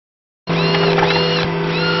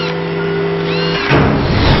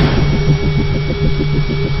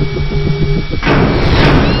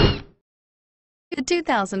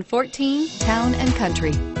2014 Town &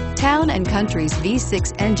 Country. Town & Country's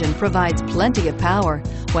V6 engine provides plenty of power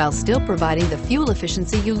while still providing the fuel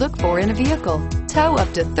efficiency you look for in a vehicle. Tow up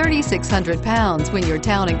to 3,600 pounds when your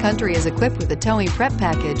Town & Country is equipped with a towing prep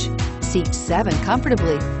package. Seat 7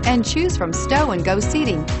 comfortably and choose from stow and go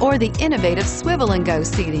seating or the innovative swivel and go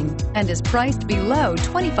seating, and is priced below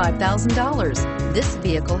 $25,000. This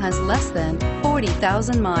vehicle has less than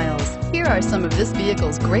 40,000 miles. Here are some of this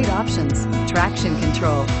vehicle's great options: traction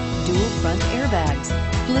control, dual front airbags,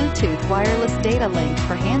 Bluetooth wireless data link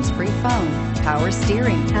for hands-free phone, power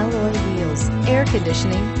steering, alloy wheels, air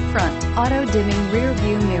conditioning, front, auto dimming rear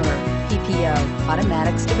view mirror, PPO,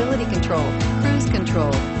 automatic stability control, cruise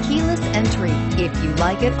control, keyless entry. If you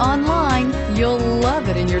like it online, you'll love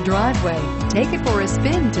it in your driveway. Take it for a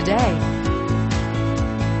spin today.